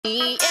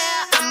Yeah,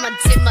 I'ma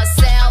tip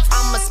myself,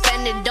 I'ma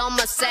spend it on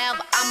myself,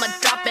 I'ma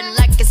drop it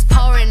like it's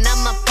pouring,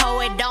 I'ma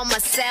pour it on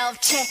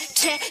myself. Check.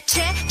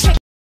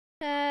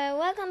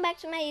 Welcome back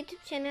to my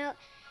YouTube channel,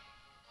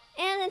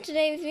 and in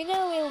today's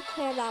video we will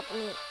play Adopt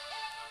Me.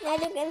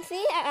 As you can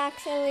see, I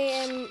actually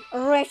am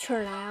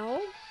richer now.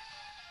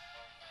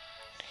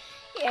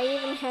 I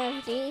even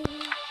have these.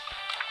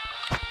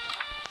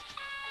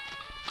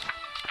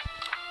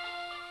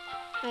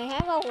 I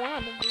have a lot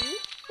of these,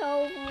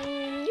 so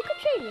you can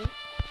trade me.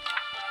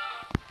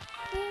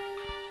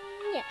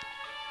 Yeah.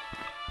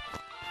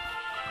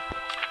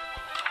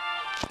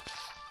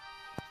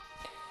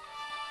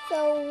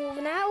 So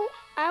now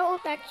I will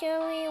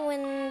actually,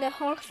 when the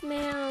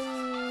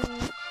horseman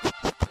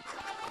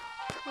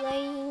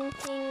playing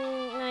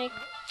like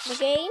the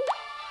game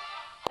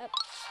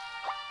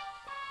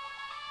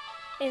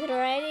is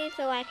ready,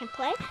 so I can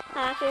play.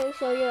 I'll actually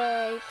show you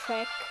a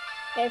trick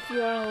if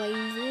you're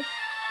lazy.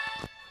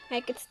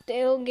 I could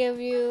still give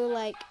you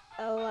like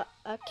a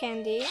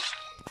candy,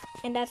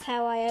 and that's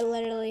how I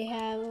literally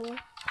have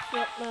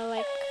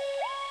like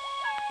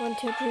 1,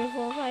 2, 3,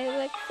 4,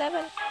 5, 6,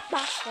 7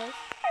 boxes.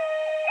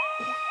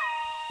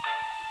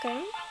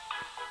 Okay.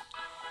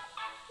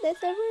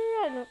 This over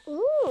random.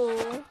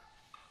 Ooh.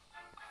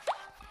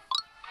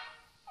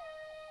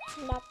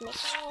 Not me.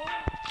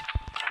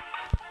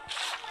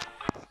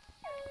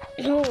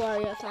 Who are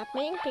you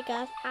slapping?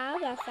 Because I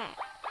got fat.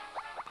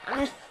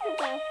 I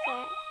got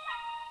fat.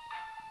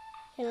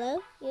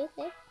 Hello? You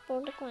say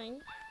for the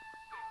coin.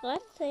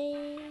 Let's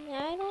see.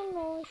 I don't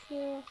know if she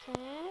was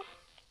sad.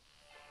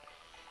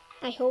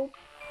 I hope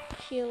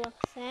she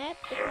looks sad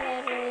because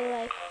I really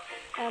like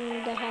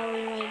the How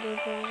We Might Do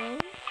Dragon.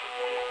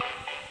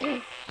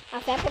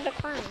 I'll set for the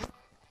coin.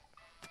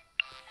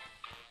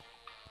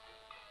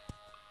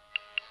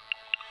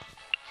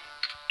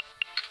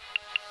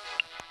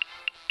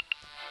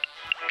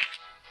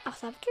 I'll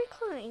set for the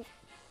coin.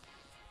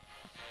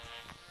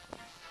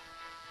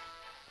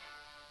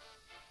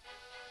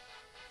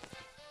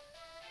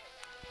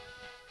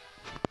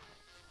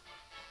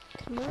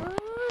 Come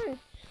on!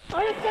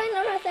 Or the coin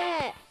over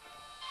that!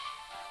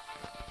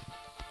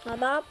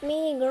 Adopt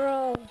me,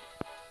 girl!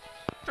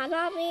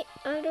 Adopt me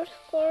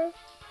underscore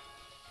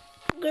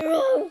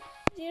girl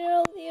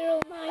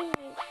 009.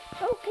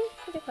 Okay,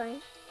 for the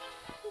coin.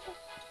 Okay.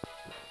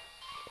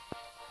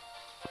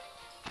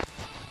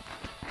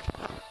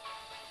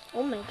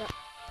 Oh my god.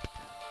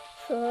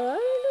 Fry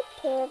the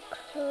pork.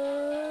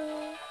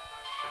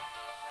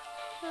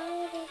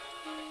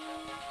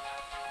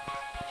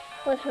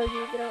 What heard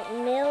you get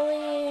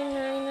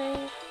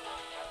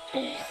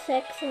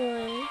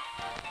 1,996,1.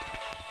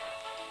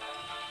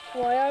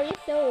 Why are you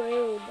so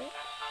rude?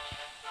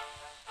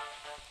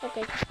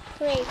 Okay,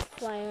 create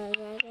Fire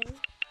Dragon.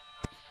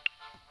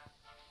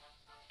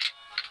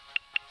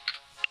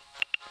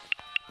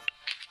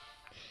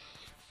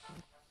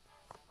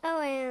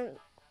 Oh, and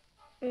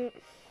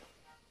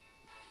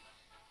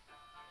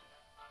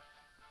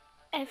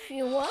if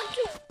you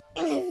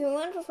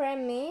want to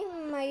friend me,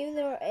 my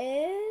user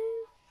is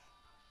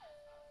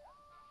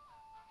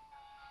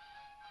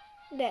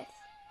this.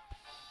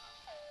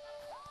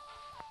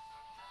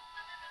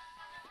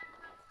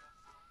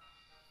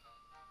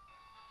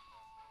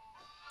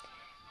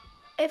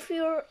 If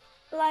you're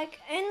like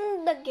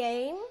in the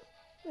game,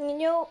 and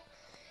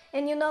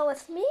you know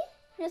it's me,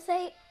 you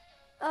say,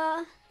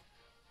 I'm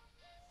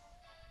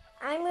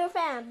your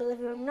fan. But if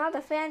you're not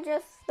a fan,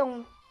 just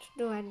don't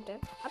do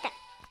anything. Okay.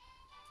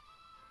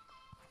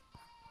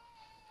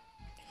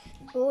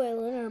 Oh, a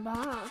litter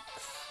box.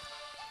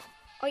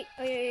 Oi.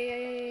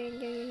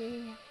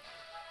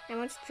 I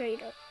want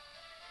straight up.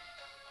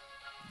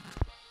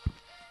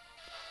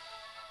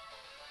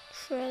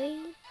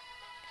 Trade.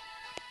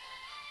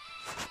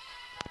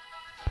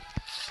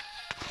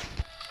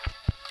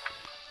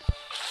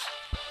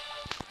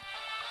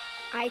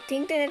 I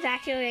think that it's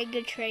actually a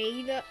good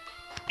trade.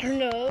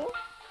 No,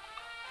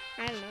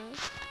 I don't know.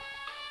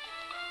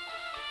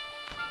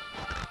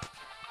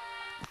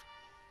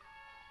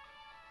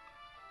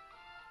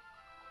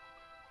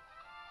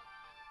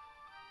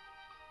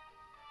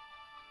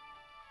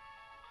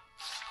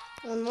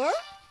 One more?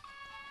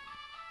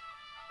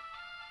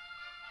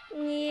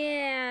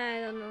 Yeah, I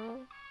don't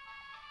know.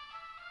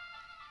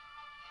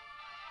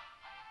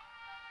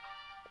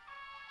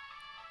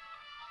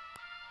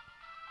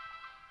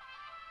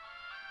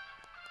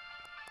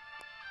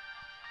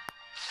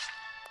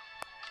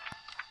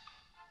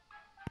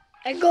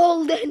 A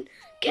golden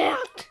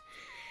cat!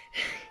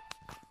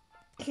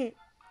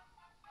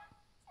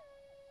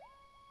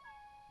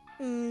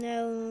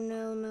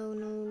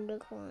 No,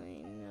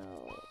 decline,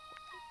 no.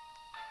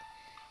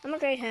 I'm gonna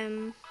trade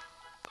him.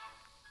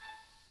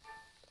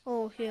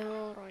 Oh, he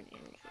already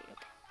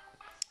injured.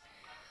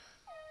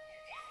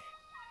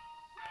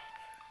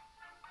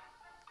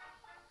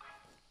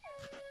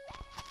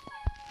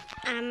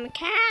 I'm a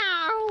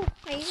cow!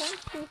 I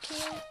want to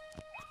kill.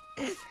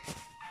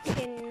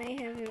 Can I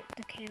have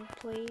the can,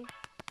 please?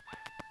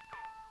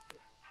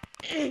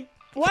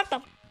 What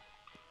the?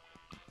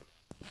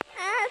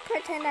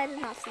 pretend I did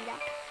not see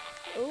that.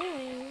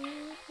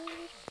 Ooh.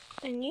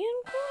 And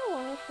you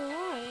go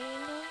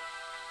fine.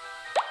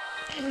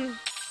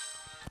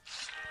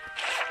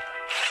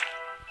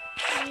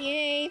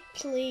 Yay,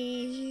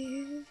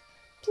 please.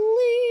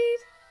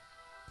 Please.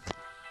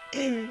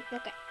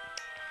 Okay.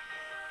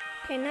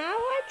 Okay, now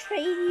I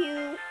trade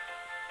you.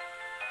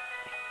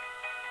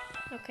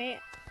 Okay.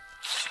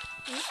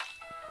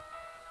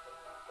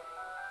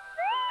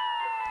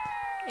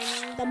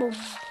 And the boom.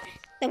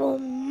 The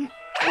boom.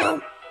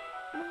 Boom.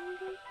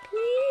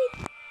 Please.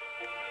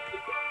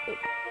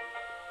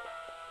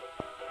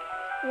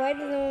 Why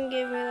does no one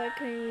give me like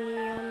a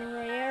neon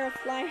rare or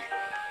fly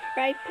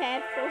right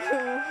pad for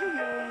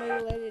my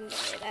legendary?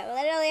 I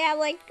literally have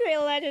like 3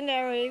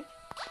 legendaries.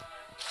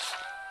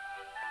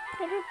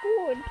 That are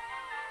good.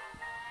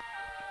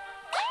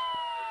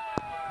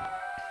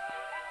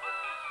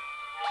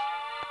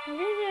 I think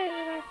I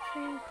got the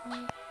same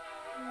thing.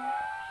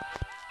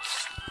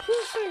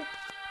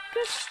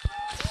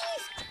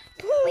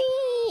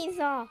 Please!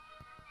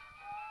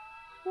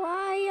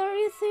 Why are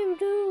you same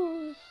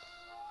dude?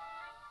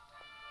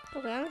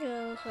 Okay, I'm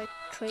just like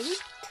trade.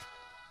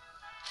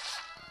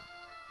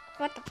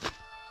 What the?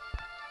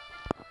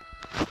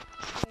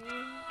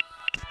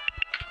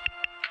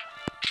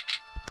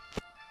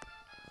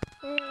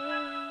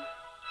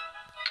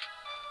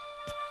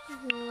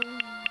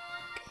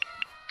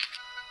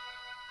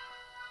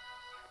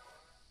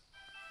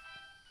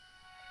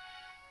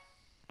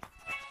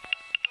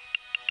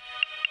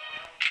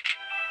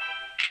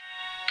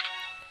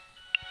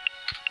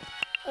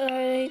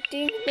 I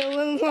think the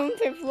one wants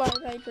to fly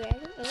right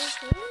dragon.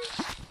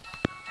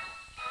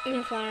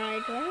 Fly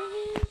right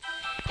dragon.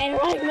 And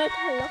ride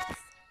metal rocks.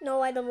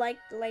 No, I don't like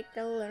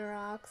the little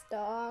rocks, the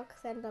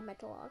ox and the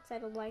metal ox. I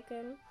don't like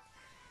them.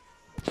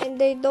 And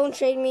they don't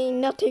trade me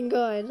nothing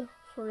good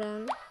for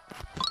them.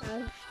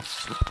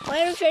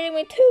 Why are you trading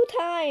me 2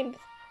 times?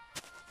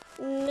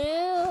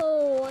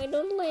 No, I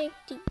don't like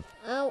the.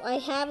 Oh, I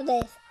have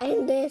this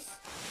and this.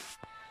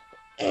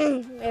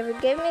 If you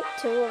give me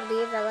 2 of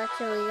these, I'll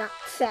actually not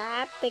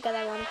sad because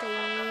I want to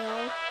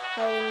know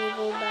how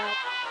evil that.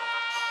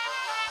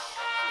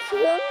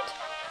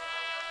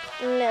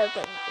 No,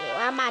 thank you.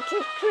 I'm about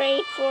to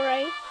trade for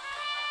it.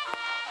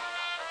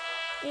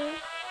 Yeah.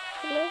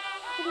 Hello?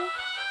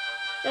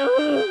 Hello?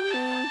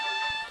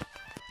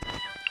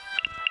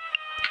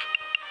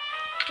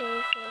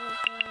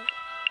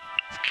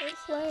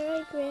 It's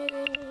like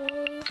dragon,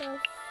 wave of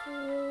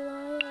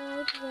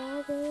fly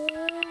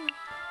dragon.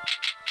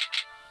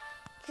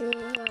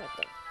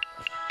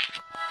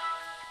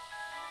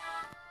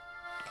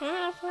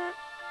 Careful.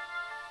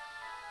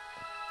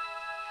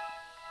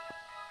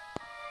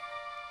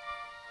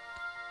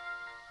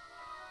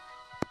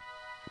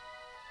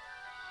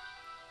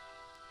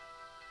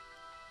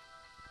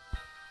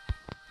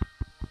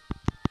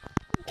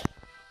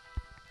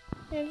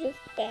 I'm just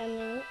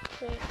spamming.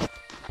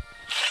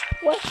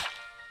 What?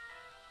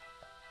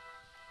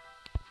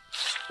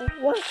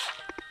 What?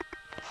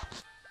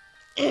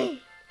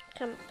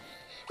 Come on.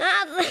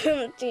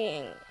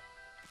 Something.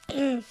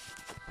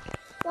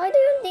 Why do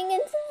you think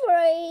it's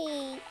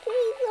free?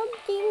 Please,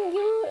 something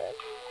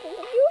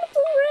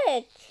beautiful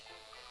rich.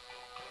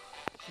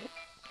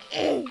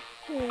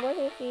 What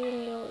if even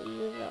your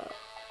ears are?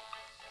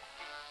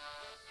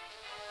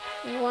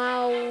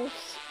 Wow.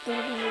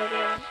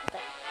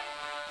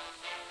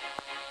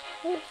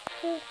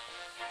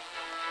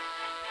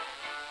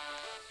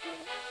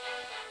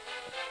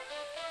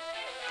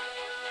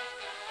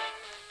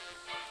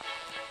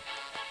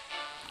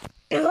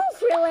 Oh,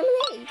 free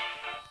lemonade.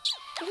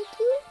 Thank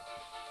you.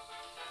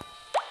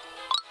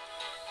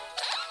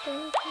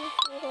 Thank you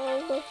for all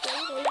the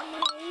free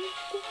lemonade.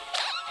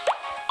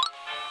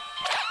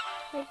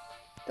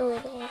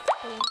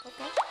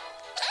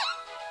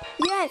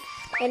 Yes,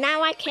 and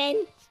now I can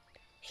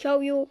show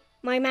you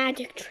my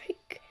magic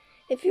trick.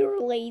 If you're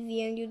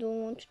lazy and you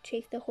don't want to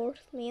chase the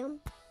horse,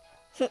 ma'am.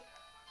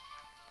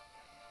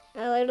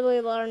 I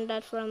literally learned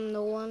that from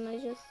the one I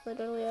just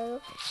literally. Hey,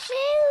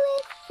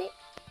 let's see.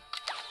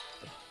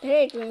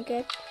 Hey, drink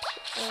it.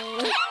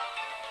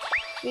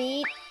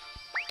 Feet.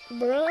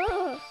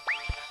 Bruh.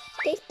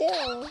 Stay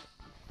still.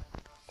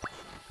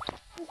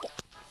 Okay.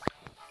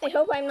 I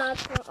hope I'm not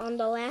on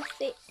the last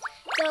seat.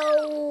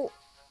 So,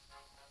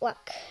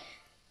 look.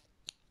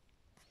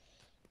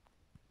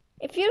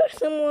 If you're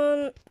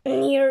someone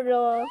near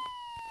the,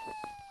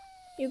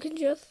 you can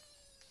just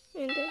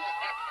end it.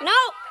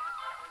 No!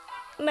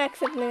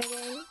 Max it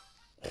again.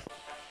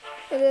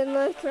 And then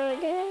let's try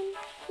again.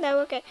 No,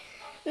 okay.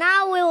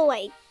 Now we'll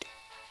wait.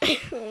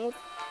 I'm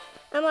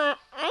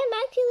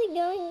actually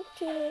going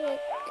to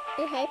like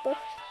a hyper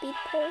speed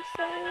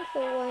person,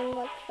 so I'm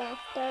like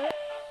faster.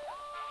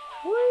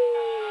 Woo!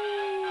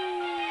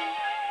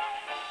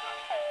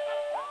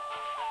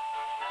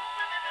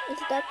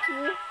 Is that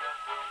you?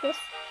 Yes.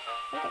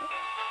 Okay.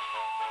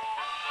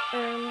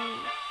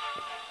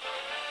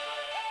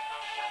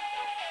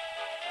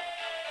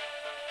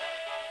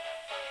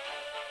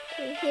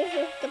 Okay,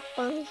 here's the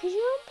bungee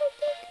jump, I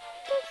think.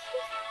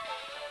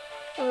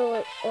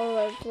 Or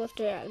like with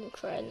the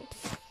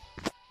entrance.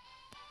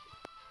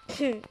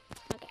 Okay.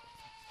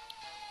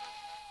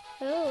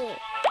 Oh,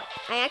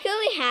 I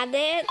actually had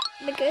it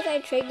because I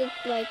traded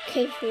like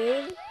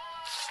food,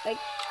 like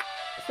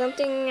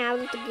something out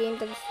of the game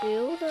that's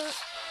food,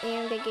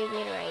 and they gave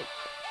me the right.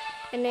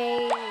 And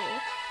they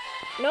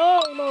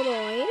no,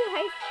 I need a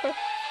hyper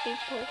speed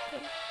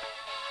potion.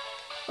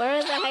 Where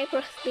is the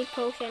hyper speed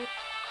potion?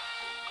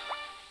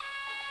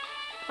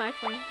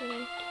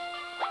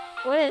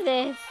 What is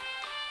this?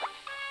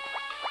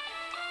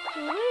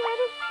 Why is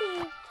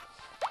it?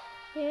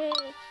 Yeah.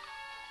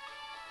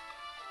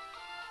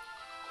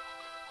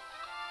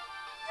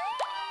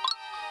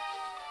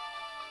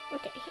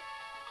 Okay.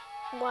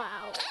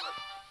 Wow.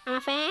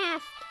 I'm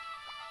fast.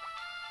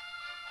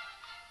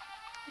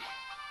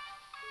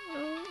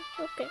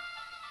 Okay.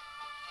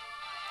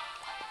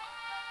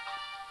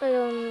 I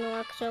don't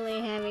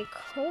actually have a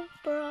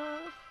cobra.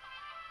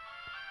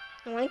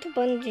 I want to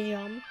bungee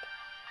jump.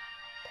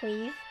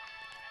 Please.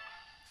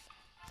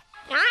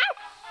 Ah!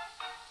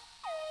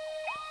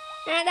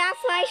 And that's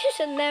why you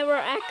should never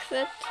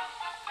exit.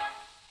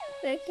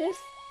 Like this.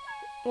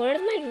 Where's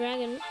my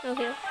dragon? Oh,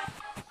 here.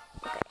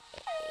 Okay.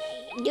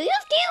 Do you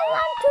still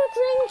want to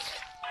drink?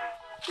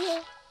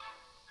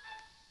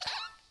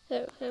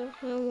 Yeah. Here,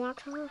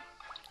 water.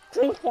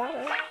 Drink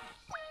water.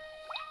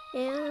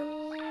 And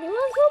you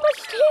want so much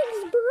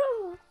things,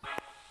 bro.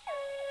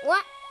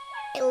 What?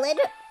 A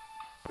little.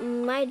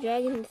 My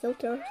dragon is so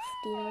thirsty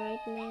right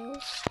now.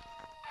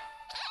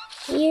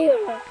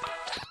 Here.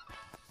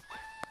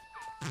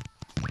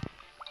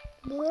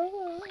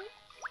 Bro.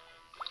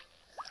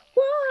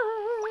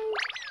 Why?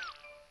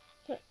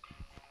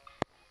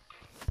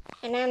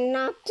 And I'm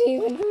not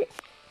even drink.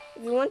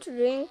 If you want to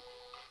drink,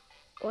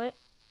 what?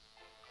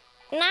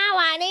 Now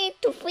I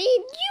need to feed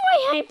you a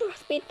hyper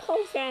speed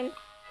potion.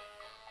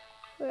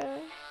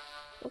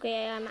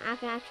 Okay, I'm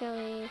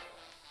actually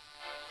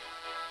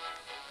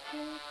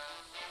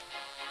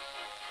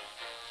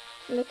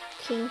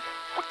looking.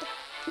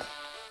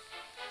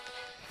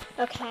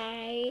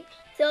 Okay,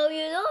 so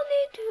you don't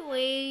need to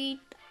wait.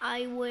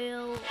 I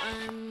will.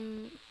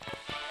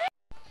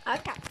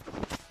 Okay.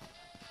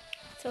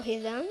 So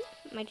he's done,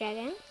 my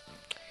dragon.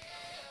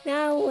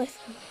 Now let's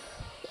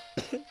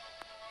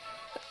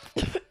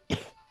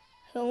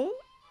home.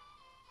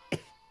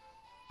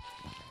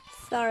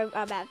 Sorry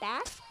about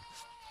that.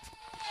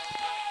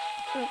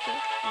 Okay,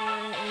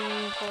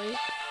 and boy.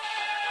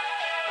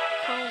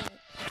 Home.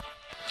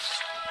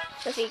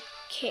 Let's see,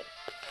 kick.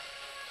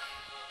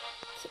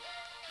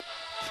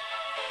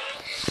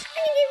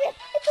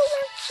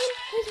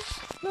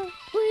 No,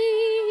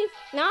 please.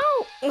 No.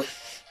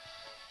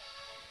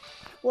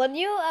 Would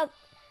you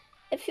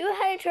if you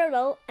had a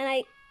turtle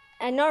and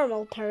a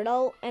normal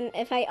turtle, and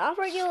if I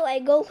offer you a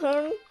gold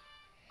horn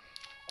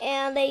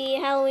and a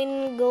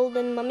Halloween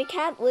golden mummy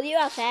cat, would you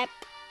accept?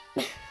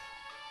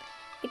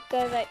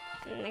 Because I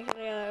actually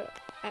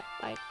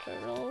like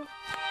turtle,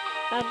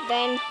 but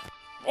then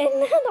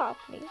not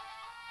me.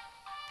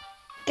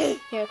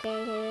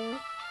 Okay.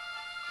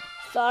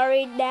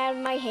 Sorry that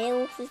my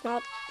health is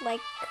not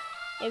like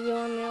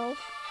everyone else.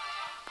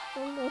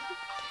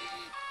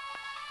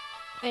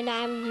 And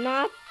I'm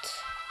not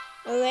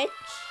rich.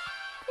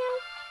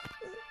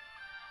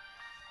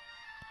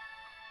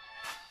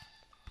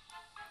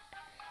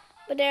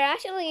 But there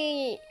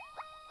actually,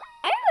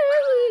 I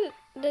really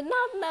did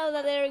not know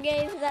that there are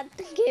games that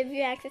give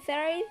you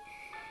accessories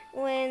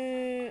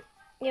when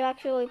you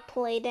actually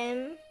play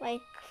them,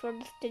 like for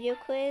the studio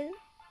quiz.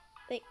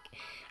 Like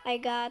I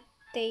got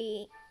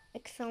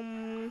like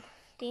some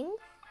things.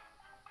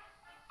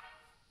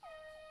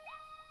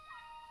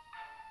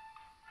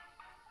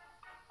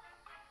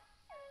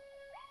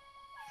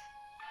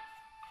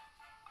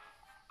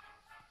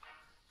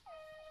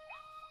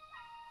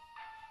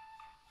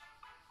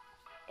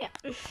 Yeah.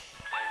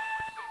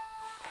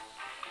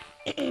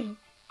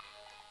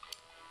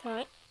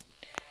 Alright.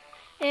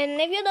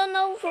 And if you don't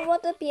know for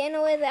what the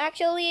piano is,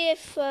 actually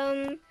if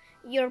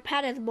your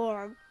pet is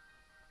bored.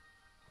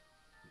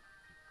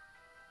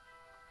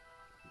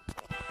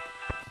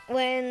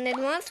 When it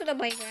wants to the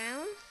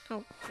playground.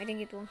 Oh, I think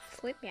it won't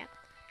sleep yet.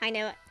 I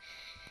know it.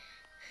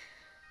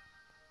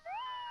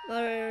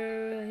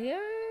 Or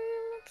here,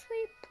 let's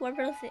sleep. Where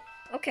will it sleep?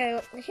 Okay,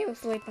 he will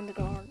sleep on the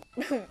ground.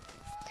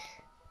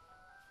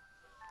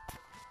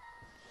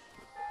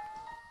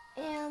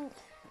 And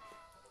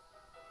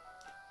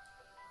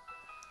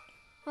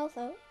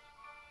also,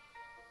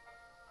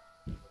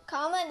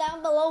 comment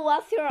down below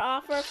what's your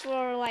offer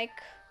for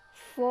like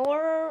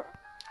 4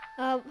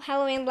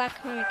 Halloween Black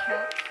Honey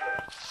Cats.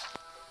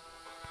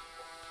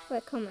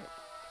 Like comment.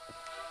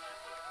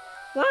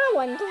 Wow,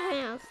 one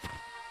house.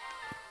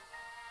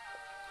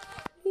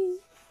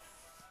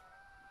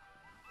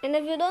 And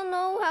if you don't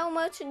know how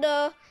much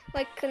the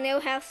nail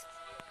house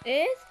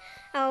is,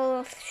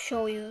 I'll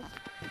show you.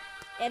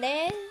 It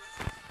is.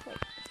 Wait.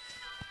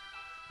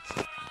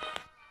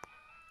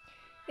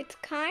 It's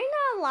kind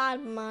of a lot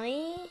of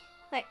money.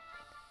 Like,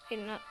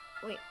 not.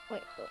 Wait.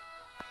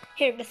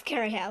 Here, the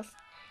scary house.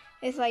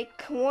 It's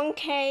like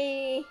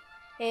 1K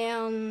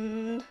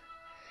and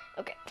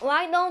okay.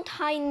 Why don't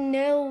I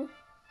know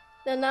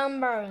the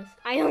numbers?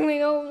 I only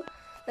know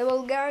the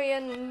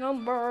Bulgarian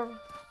number.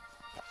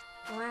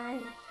 Why?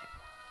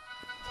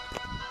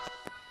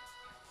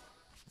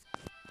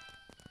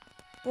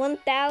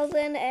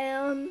 1,000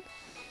 and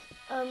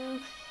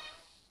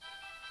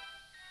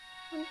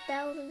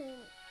 1,000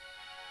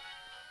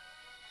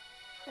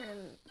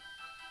 and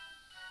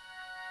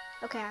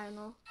okay, I don't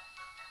know.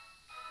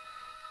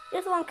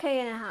 Just 1K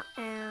and a half,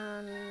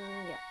 and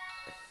yeah.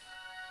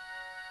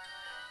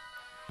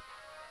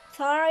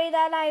 Sorry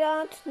that I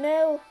don't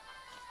know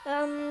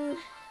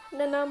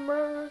the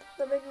numbers,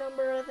 the big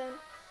numbers in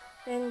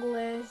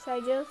English. I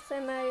just say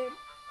my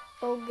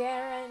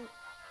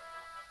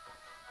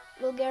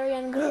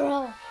Bulgarian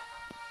girl,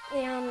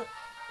 and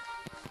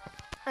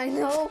I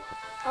know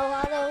a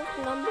lot of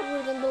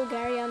numbers in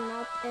Bulgarian,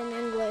 not in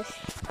English.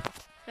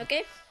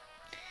 Okay?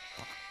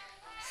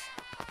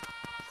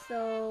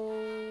 So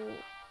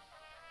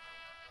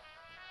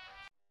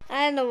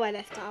I don't know why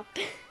I stopped.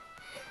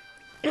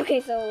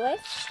 Okay, so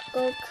let's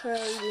go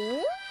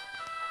curling.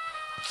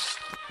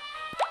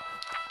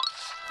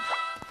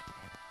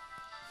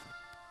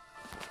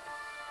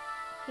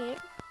 Here.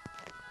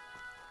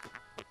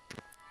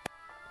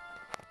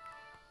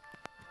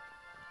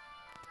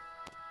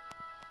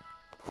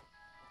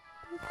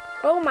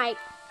 Oh my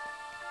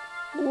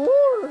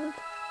lord!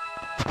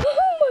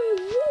 Oh my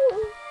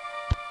lord!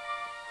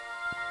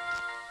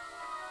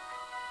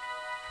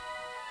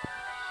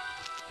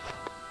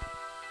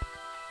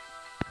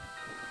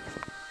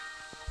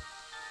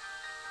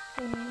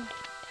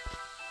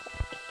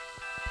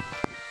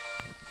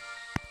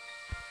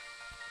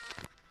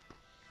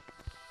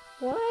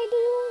 Why do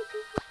you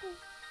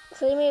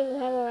see me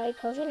have a right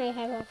potion? I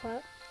have a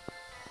part.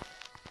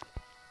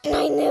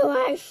 I knew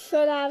I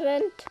should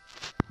haven't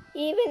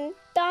even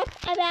thought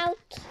about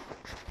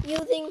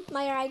using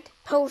my right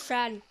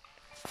potion.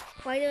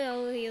 Why do I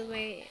always use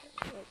my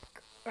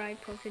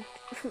right potion?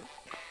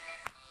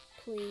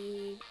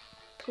 Please.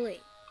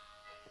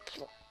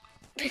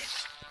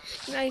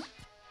 My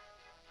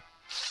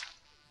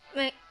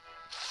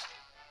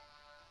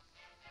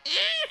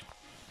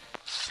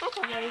I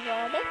can really go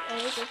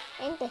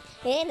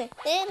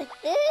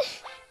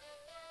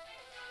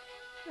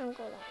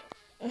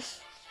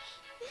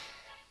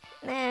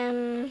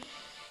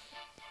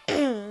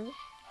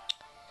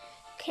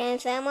can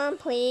someone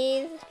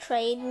please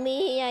trade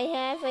me? I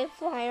have a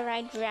fire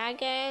right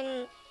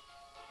dragon.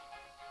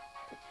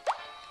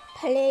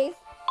 Please.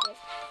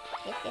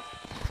 Yes.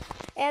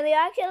 And they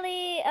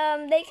actually,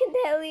 they can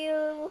tell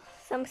you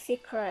some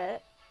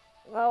secret.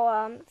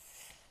 Well,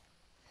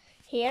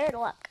 here,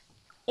 look.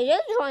 You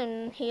just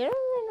join here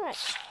and right.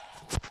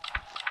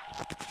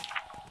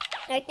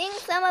 I think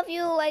some of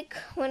you like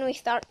when we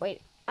start.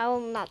 Wait, I will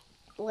not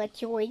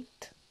let you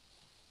wait.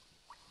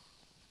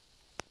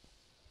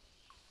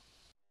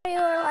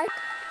 You're like,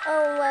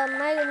 oh, I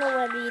don't know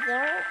what these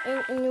are,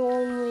 and you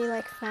only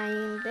like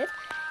find it.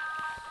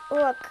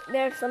 Look,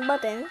 there's some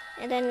button,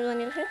 and then when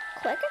you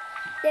click it,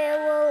 they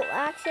will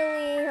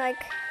actually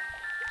like,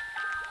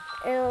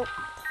 it'll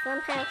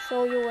somehow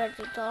show you where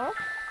they are.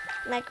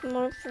 Like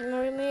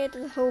mermaid,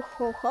 ho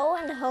ho ho,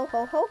 and the ho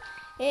ho ho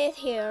is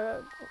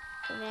here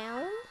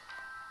now.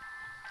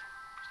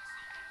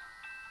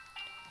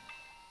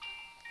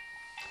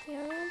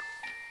 Here.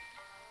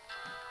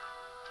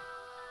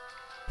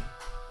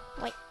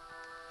 Wait.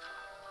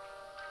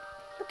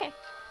 Okay.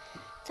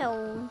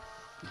 So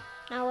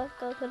now let's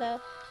go to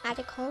the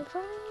magic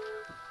cauldron.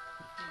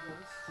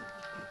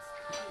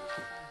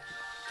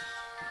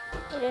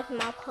 There's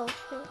more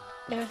closer.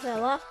 There's a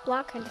lost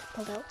block in this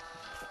puzzle.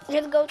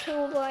 Just go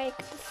to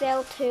like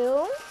cell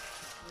 2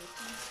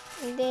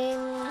 and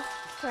then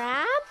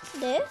grab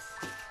this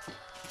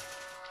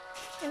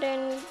and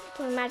then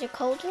put magic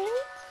cauldron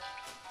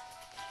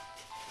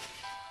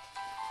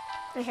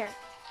right here.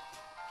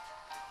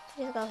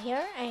 Just go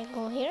here and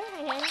go here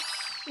and then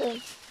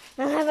boom.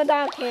 I have a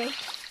dog here.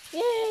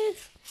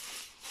 Yes!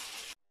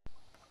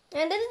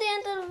 And this is the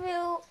end of the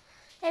video.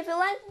 If you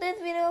like this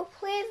video,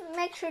 please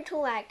make sure to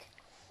like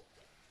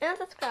and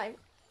subscribe.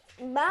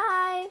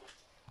 Bye!